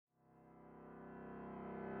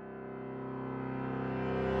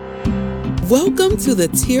Welcome to the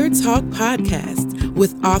Tear Talk Podcast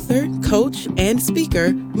with author, coach, and speaker,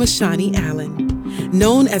 Mashani Allen.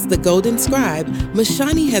 Known as the Golden Scribe,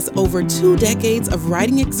 Mashani has over 2 decades of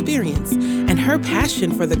writing experience, and her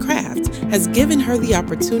passion for the craft has given her the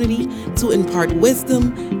opportunity to impart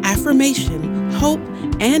wisdom, affirmation, hope,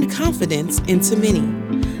 and confidence into many.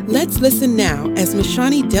 Let's listen now as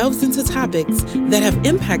Mashani delves into topics that have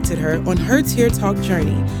impacted her on her Tear Talk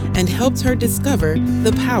journey and helped her discover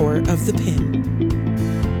the power of the pen.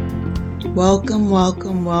 Welcome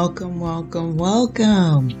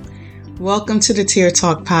to the Tear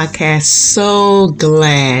Talk Podcast. So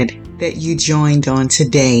glad that you joined on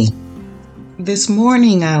today. This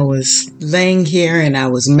morning I was laying here and I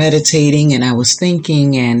was meditating and I was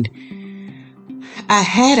thinking, and I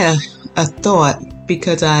had a thought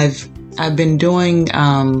because I've been doing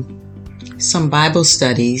some Bible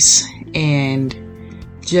studies, and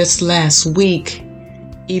just last week,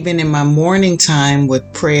 even in my morning time with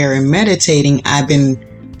prayer and meditating, I've been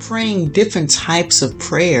praying different types of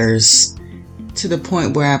prayers to the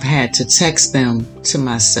point where I've had to text them to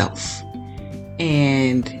myself.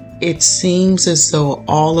 And it seems as though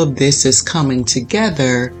all of this is coming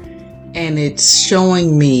together, and it's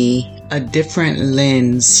showing me a different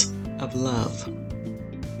lens of love.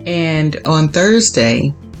 And on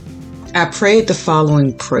Thursday, I prayed the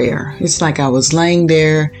following prayer. It's like I was laying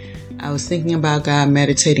there, I was thinking about God,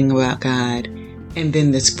 meditating about God, and then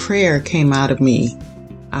this prayer came out of me,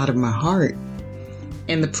 out of my heart.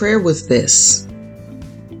 And the prayer was this.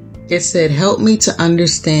 It said, "Help me to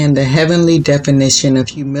understand the heavenly definition of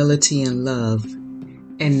humility and love,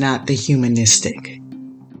 and not the humanistic."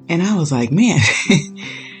 And I was like, man,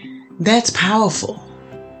 that's powerful.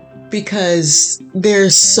 Because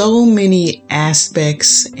there's so many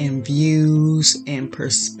aspects and views and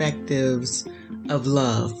perspectives of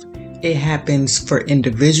love. It happens for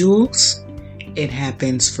individuals. It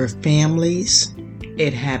happens for families.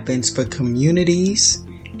 It happens for communities.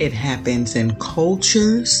 It happens in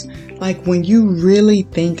cultures. Like when you really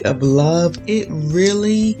think of love, it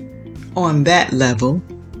really, on that level,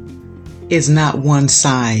 is not one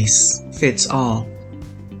size fits all.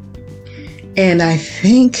 And I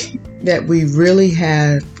think that we really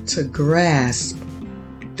have to grasp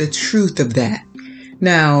the truth of that.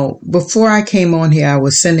 Now, before I came on here, I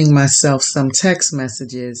was sending myself some text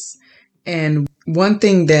messages. And one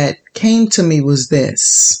thing that came to me was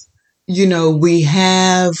this. You know, we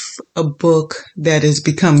have a book that has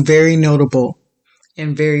become very notable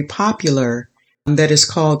and very popular that is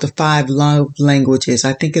called The 5 Love Languages.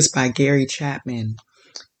 I think it's by Gary Chapman.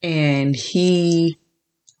 And he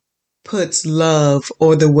puts love,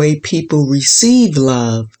 or the way people receive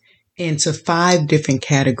love, into 5 different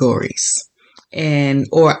categories,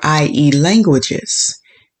 or i.e. languages.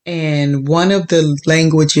 And one of the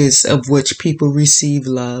languages of which people receive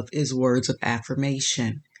love is words of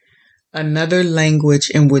affirmation. Another language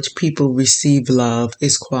in which people receive love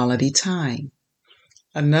is quality time.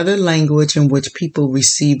 Another language in which people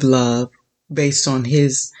receive love, based on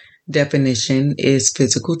his definition, is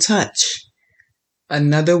physical touch.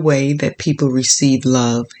 Another way that people receive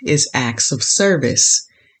love is acts of service.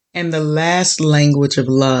 And the last language of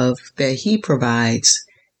love that he provides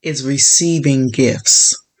is receiving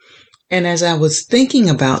gifts. And as I was thinking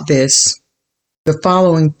about this, the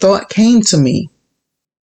following thought came to me.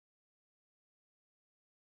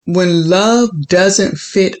 When love doesn't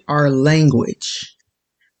fit our language,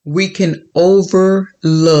 we can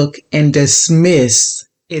overlook and dismiss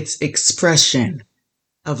its expression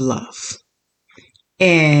of love.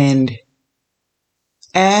 And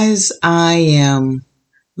as I am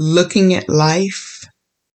looking at life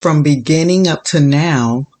from beginning up to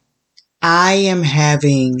now, I am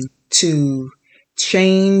having to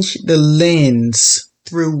change the lens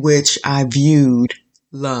through which I viewed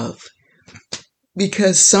love.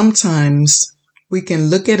 Because sometimes we can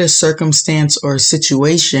look at a circumstance or a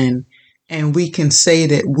situation and we can say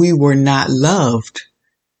that we were not loved.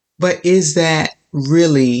 But is that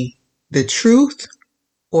really the truth?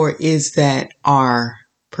 Or is that our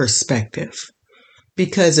perspective?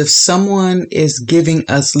 Because if someone is giving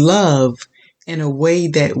us love in a way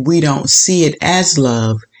that we don't see it as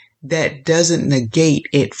love, that doesn't negate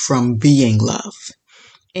it from being love.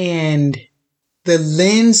 And the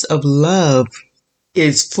lens of love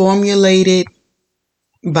is formulated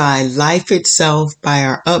by life itself, by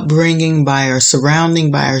our upbringing, by our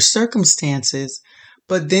surrounding, by our circumstances.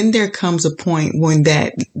 But then there comes a point when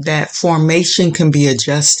that formation can be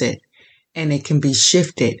adjusted and it can be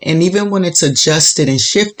shifted. And even when it's adjusted and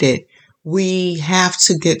shifted, we have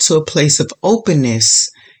to get to a place of openness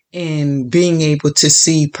and being able to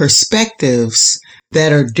see perspectives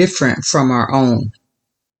that are different from our own.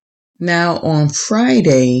 Now, on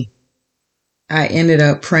Friday, I ended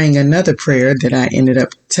up praying another prayer that I ended up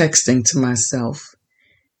texting to myself.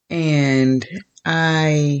 And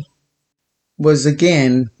I was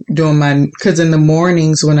again doing because in the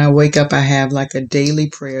mornings when I wake up, I have like a daily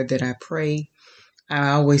prayer that I pray. I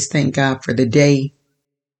always thank God for the day.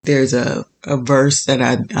 There's a verse that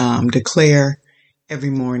I declare every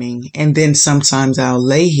morning. And then sometimes I'll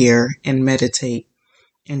lay here and meditate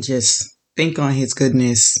and just think on his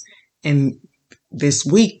goodness. And this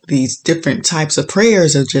week, these different types of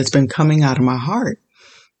prayers have just been coming out of my heart.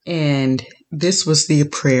 And this was the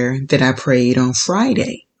prayer that I prayed on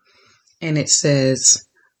Friday. And it says,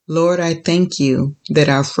 Lord, I thank you that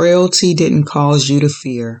our frailty didn't cause you to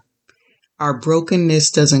fear. Our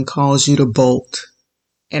brokenness doesn't cause you to bolt.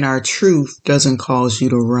 And our truth doesn't cause you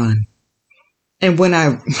to run. And when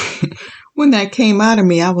that came out of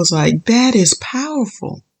me, I was like, that is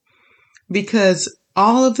powerful. Because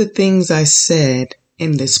all of the things I said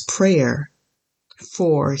in this prayer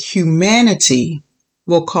for humanity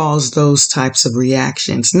will cause those types of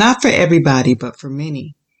reactions. Not for everybody, but for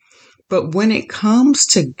many. But when it comes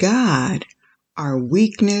to God, our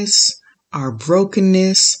weakness, our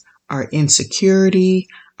brokenness, our insecurity,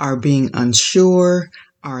 our being unsure,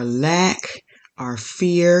 our lack, our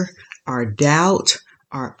fear, our doubt,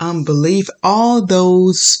 our unbelief, all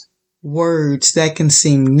those words that can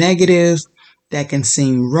seem negative, that can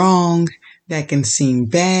seem wrong, that can seem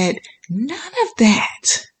bad, none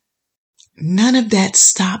of that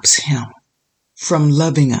stops him from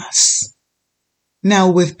loving us.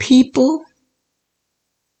 Now with people,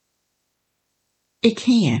 it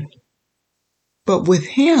can, but with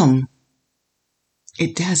him,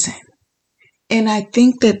 it doesn't. And I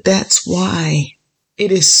think that that's why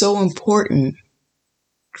it is so important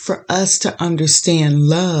for us to understand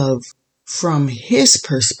love from his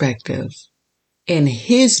perspective and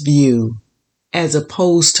his view as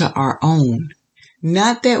opposed to our own.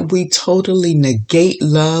 Not that we totally negate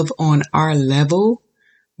love on our level,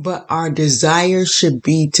 but our desire should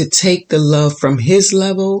be to take the love from his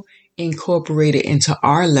level, incorporate it into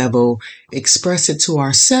our level, express it to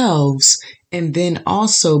ourselves, and then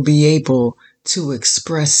also be able to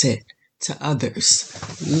express it to others.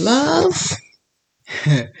 Love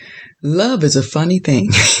is a funny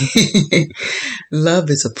thing. Love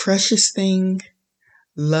is a precious thing.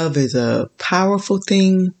 Love is a powerful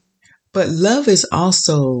thing. But love is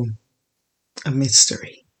also a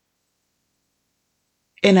mystery.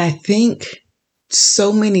 And I think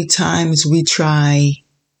so many times we try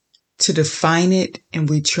to define it and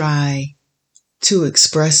we try to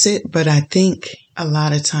express it, but I think a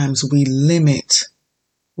lot of times we limit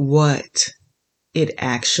what it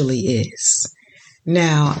actually is.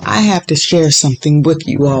 Now, I have to share something with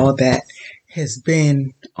you all that has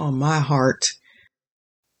been on my heart,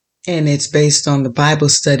 and it's based on the Bible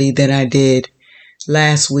study that I did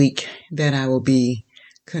last week that I will be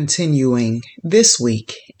continuing this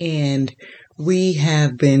week. And we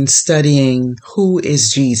have been studying who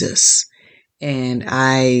is Jesus. And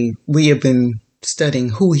we have been studying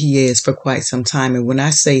who he is for quite some time. And when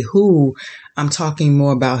I say who, I'm talking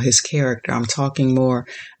more about his character. I'm talking more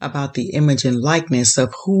about the image and likeness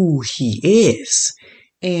of who he is.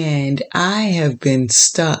 And I have been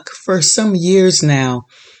stuck for some years now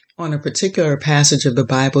on a particular passage of the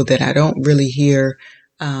Bible that I don't really hear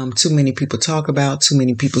too many people talk about, too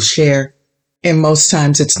many people share. And most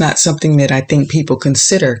times it's not something that I think people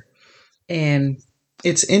consider. And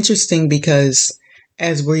it's interesting because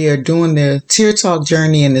as we are doing the Tear Talk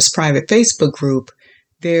journey in this private Facebook group,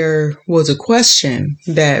 there was a question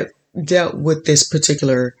that dealt with this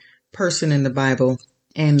particular person in the Bible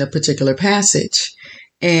and the particular passage.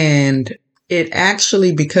 And it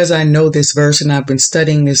actually, because I know this verse and I've been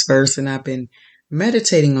studying this verse and I've been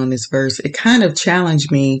meditating on this verse, it kind of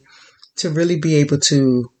challenged me to really be able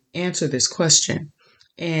to answer this question.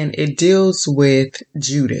 And it deals with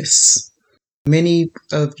Judas. Many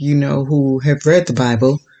of you know who have read the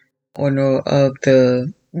Bible or know of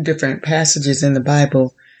the different passages in the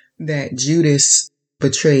Bible that Judas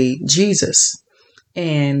betrayed Jesus.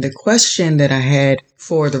 And the question that I had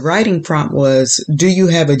for the writing prompt was, do you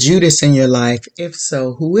have a Judas in your life? If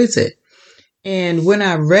so, who is it? And when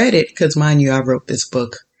I read it, because mind you, I wrote this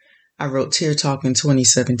book, I wrote Tear Talk in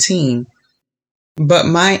 2017. But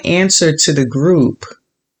my answer to the group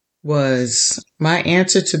was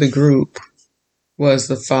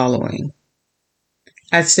the following.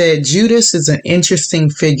 I said, Judas is an interesting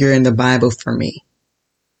figure in the Bible for me.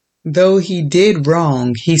 Though he did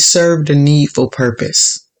wrong, he served a needful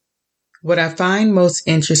purpose. What I find most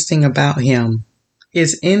interesting about him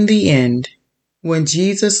is in the end, when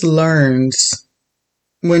Jesus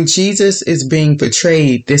is being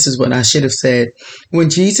betrayed, this is what I should have said. When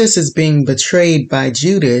Jesus is being betrayed by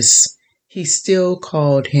Judas, he still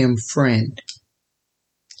called him friend.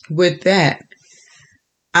 With that,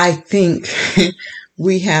 I think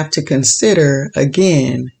we have to consider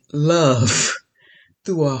again love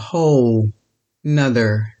through a whole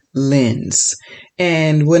nother lens.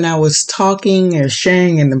 And when I was talking or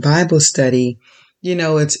sharing in the Bible study,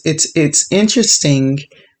 it's interesting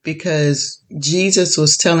because Jesus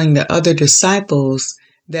was telling the other disciples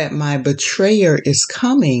that my betrayer is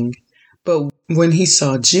coming. But when he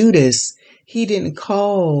saw Judas, he didn't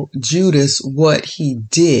call Judas what he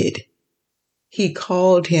did. He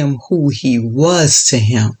called him who he was to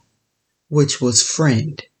him, which was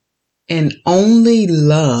friend. And only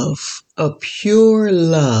love, a pure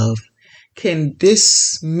love, can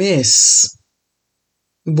dismiss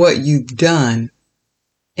what you've done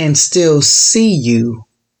and still see you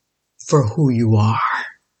for who you are.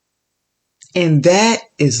 And that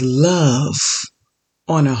is love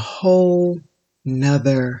on a whole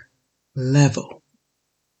nother level.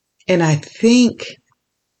 And I think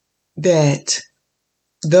that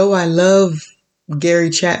though I love Gary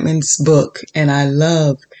Chapman's book and I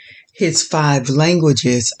love his 5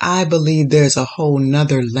 languages, I believe there's a whole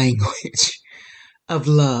nother language of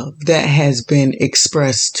love that has been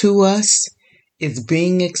expressed to us, is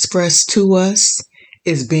being expressed to us,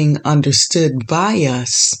 is being understood by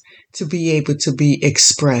us to be able to be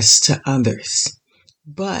expressed to others.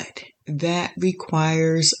 But that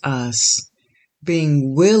requires us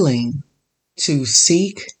being willing to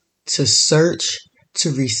seek, to search,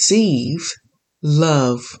 to receive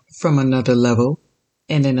love from another level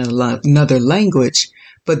and in another language,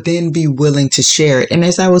 but then be willing to share it. And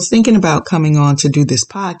as I was thinking about coming on to do this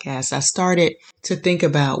podcast, I started to think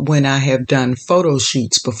about when I have done photo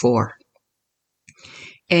shoots before.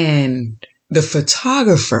 And the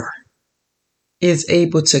photographer is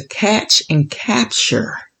able to catch and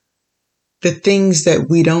capture the things that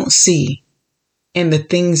we don't see and the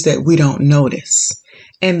things that we don't notice.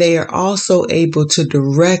 And they are also able to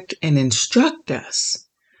direct and instruct us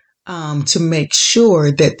to make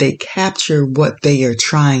sure that they capture what they are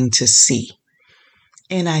trying to see.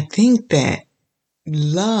 And I think that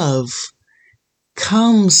love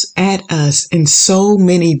comes at us in so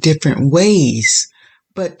many different ways,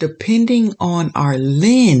 but depending on our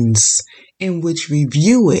lens in which we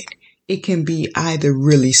view it, it can be either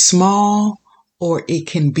really small or it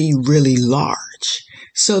can be really large.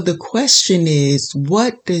 So the question is,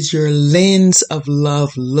 what does your lens of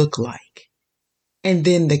love look like? And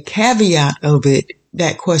then the caveat of it,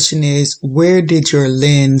 that question is, where did your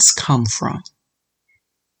lens come from?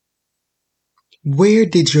 Where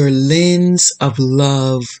did your lens of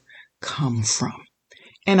love come from?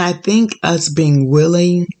 And I think us being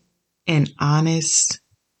willing and honest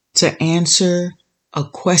to answer a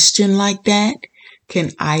question like that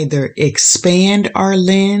can either expand our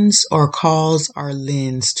lens or cause our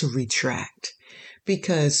lens to retract.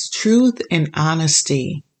 Because truth and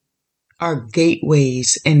honesty are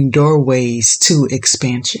gateways and doorways to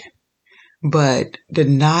expansion. But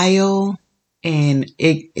denial and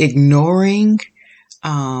ignoring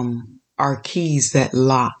are keys that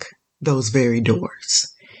lock those very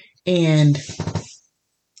doors. And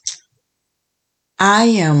I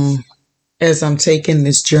am, as I'm taking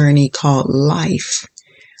this journey called life,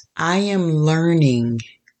 I am learning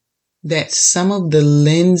that some of the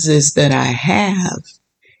lenses that I have,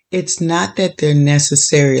 it's not that they're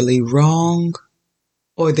necessarily wrong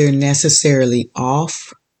or they're necessarily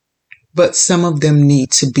off, but some of them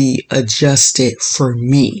need to be adjusted for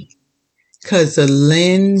me. Because the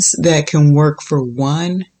lens that can work for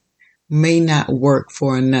one may not work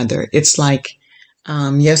for another. It's like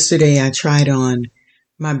yesterday I tried on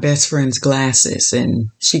my best friend's glasses and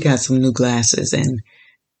she got some new glasses, and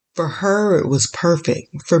for her it was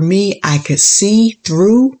perfect. For me, I could see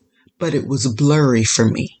through, but it was blurry for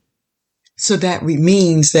me. So that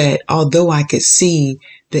means that although I could see,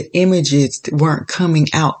 the images weren't coming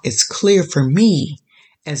out as clear for me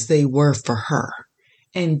as they were for her.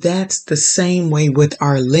 And that's the same way with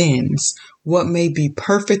our lens. What may be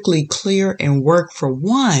perfectly clear and work for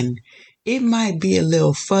one, it might be a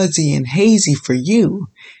little fuzzy and hazy for you.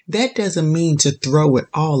 That doesn't mean to throw it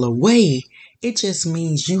all away. It just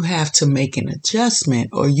means you have to make an adjustment,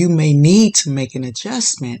 or you may need to make an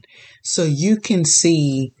adjustment so you can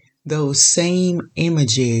see those same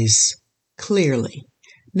images clearly.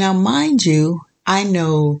 Now, mind you, I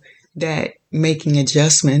know that making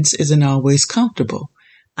adjustments isn't always comfortable,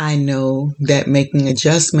 I know that making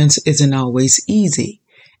adjustments isn't always easy.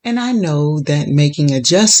 And I know that making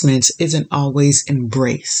adjustments isn't always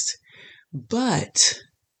embraced. But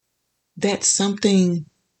that's something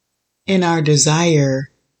in our desire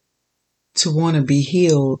to want to be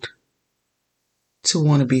healed, to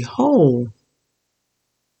want to be whole.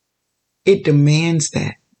 It demands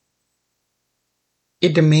that.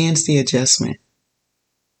 It demands the adjustment.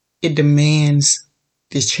 It demands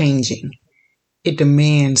the changing. It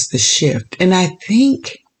demands the shift. And I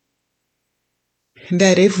think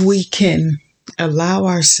that if we can allow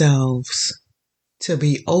ourselves to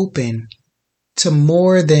be open to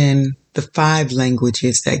more than the 5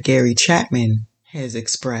 languages that Gary Chapman has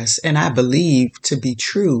expressed, and I believe to be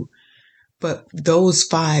true, but those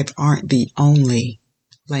 5 aren't the only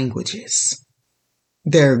languages.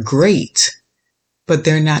 They're great, but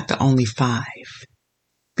they're not the only 5.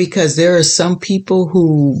 Because there are some people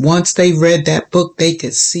who, once they read that book, they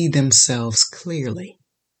could see themselves clearly.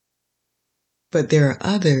 But there are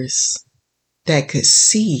others that could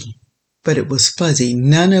see, but it was fuzzy.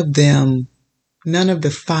 None of the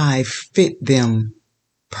 5 fit them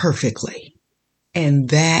perfectly. And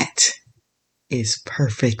that is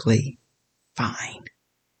perfectly fine.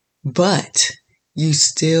 But you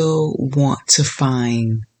still want to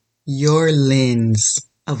find your lens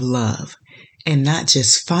of love. And not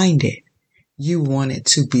just find it. You want it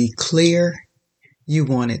to be clear. You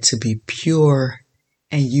want it to be pure.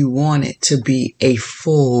 And you want it to be a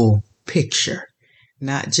full picture.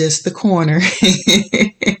 Not just the corner.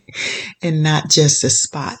 And not just a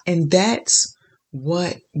spot. And that's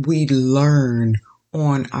what we learn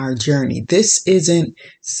on our journey. This isn't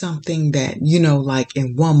something that, like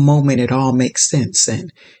in one moment it all makes sense.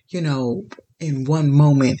 And, in one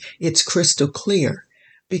moment it's crystal clear.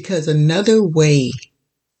 Because another way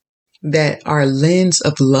that our lens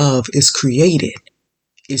of love is created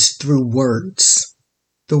is through words.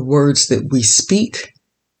 The words that we speak,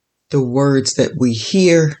 the words that we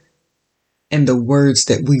hear, and the words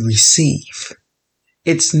that we receive.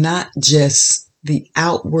 It's not just the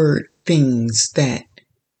outward things that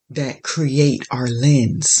create our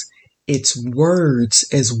lens. It's words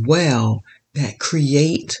as well that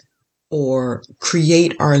create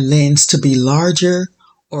our lens to be larger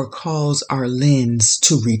or cause our lens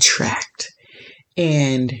to retract.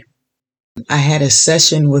 And I had a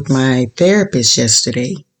session with my therapist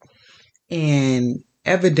yesterday, and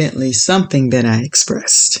evidently something that I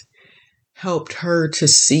expressed helped her to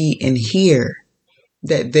see and hear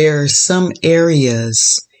that there are some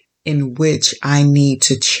areas in which I need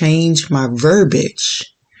to change my verbiage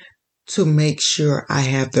to make sure I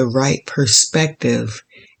have the right perspective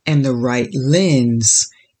and the right lens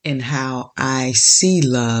in how I see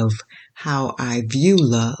love, how I view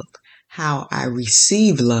love, how I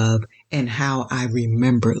receive love, and how I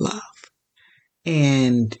remember love.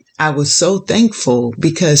 And I was so thankful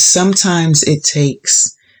because sometimes it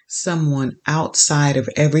takes someone outside of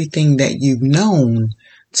everything that you've known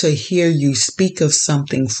to hear you speak of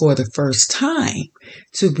something for the first time,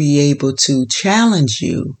 to be able to challenge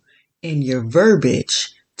you in your verbiage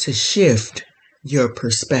to shift your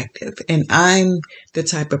perspective. And I'm the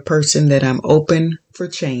type of person that I'm open for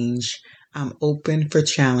change, I'm open for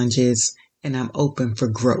challenges, and I'm open for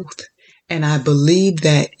growth. And I believe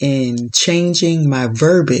that in changing my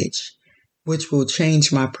verbiage, which will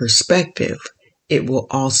change my perspective, it will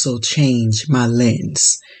also change my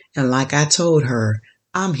lens. And like I told her,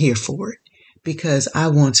 I'm here for it because I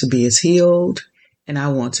want to be as healed, and I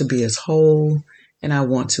want to be as whole, and I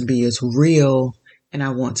want to be as real, and I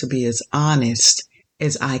want to be as honest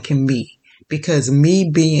as I can be. Because me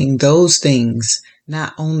being those things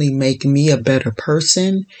not only make me a better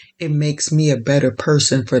person, it makes me a better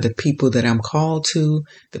person for the people that I'm called to,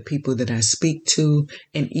 the people that I speak to,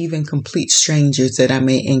 and even complete strangers that I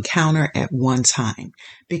may encounter at one time.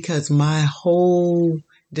 Because my whole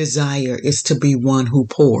desire is to be one who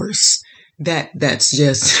pours. That's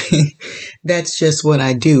just that's just what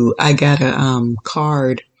I do. I got a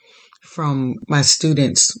card from my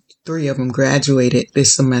students. 3 of them graduated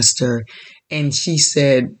this semester, and she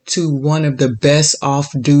said, to one of the best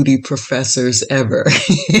off-duty professors ever.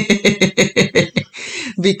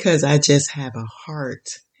 Because I just have a heart,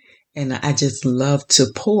 and I just love to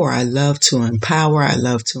pour. I love to empower. I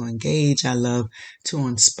love to engage. I love to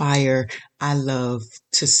inspire. I love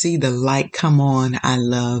to see the light come on. I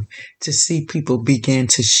love to see people begin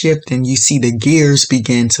to shift, and you see the gears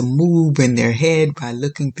begin to move in their head by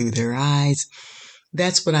looking through their eyes.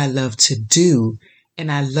 That's what I love to do. And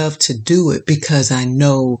I love to do it because I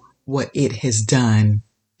know what it has done,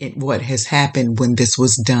 what has happened when this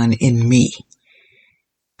was done in me.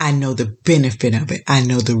 I know the benefit of it. I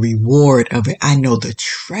know the reward of it. I know the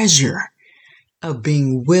treasure of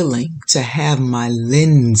being willing to have my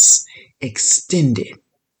lens extended.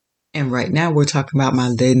 And right now we're talking about my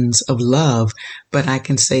lens of love, but I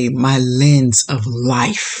can say my lens of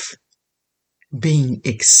life being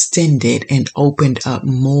extended and opened up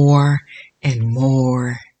more and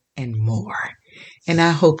more and more. And I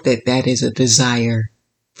hope that that is a desire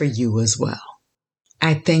for you as well.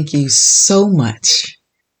 I thank you so much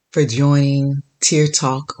for joining Tear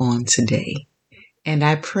Talk on today. And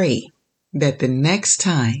I pray that the next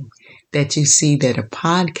time that you see that a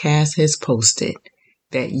podcast has posted,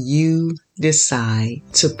 that you decide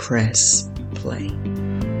to press play.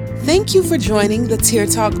 Thank you for joining the Tear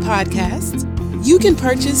Talk podcast. You can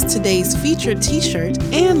purchase today's featured t-shirt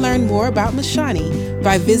and learn more about Mashani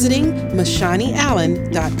by visiting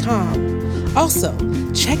MashaniAllen.com. Also,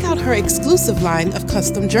 check out her exclusive line of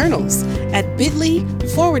custom journals at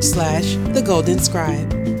bit.ly/The Golden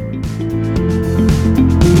Scribe.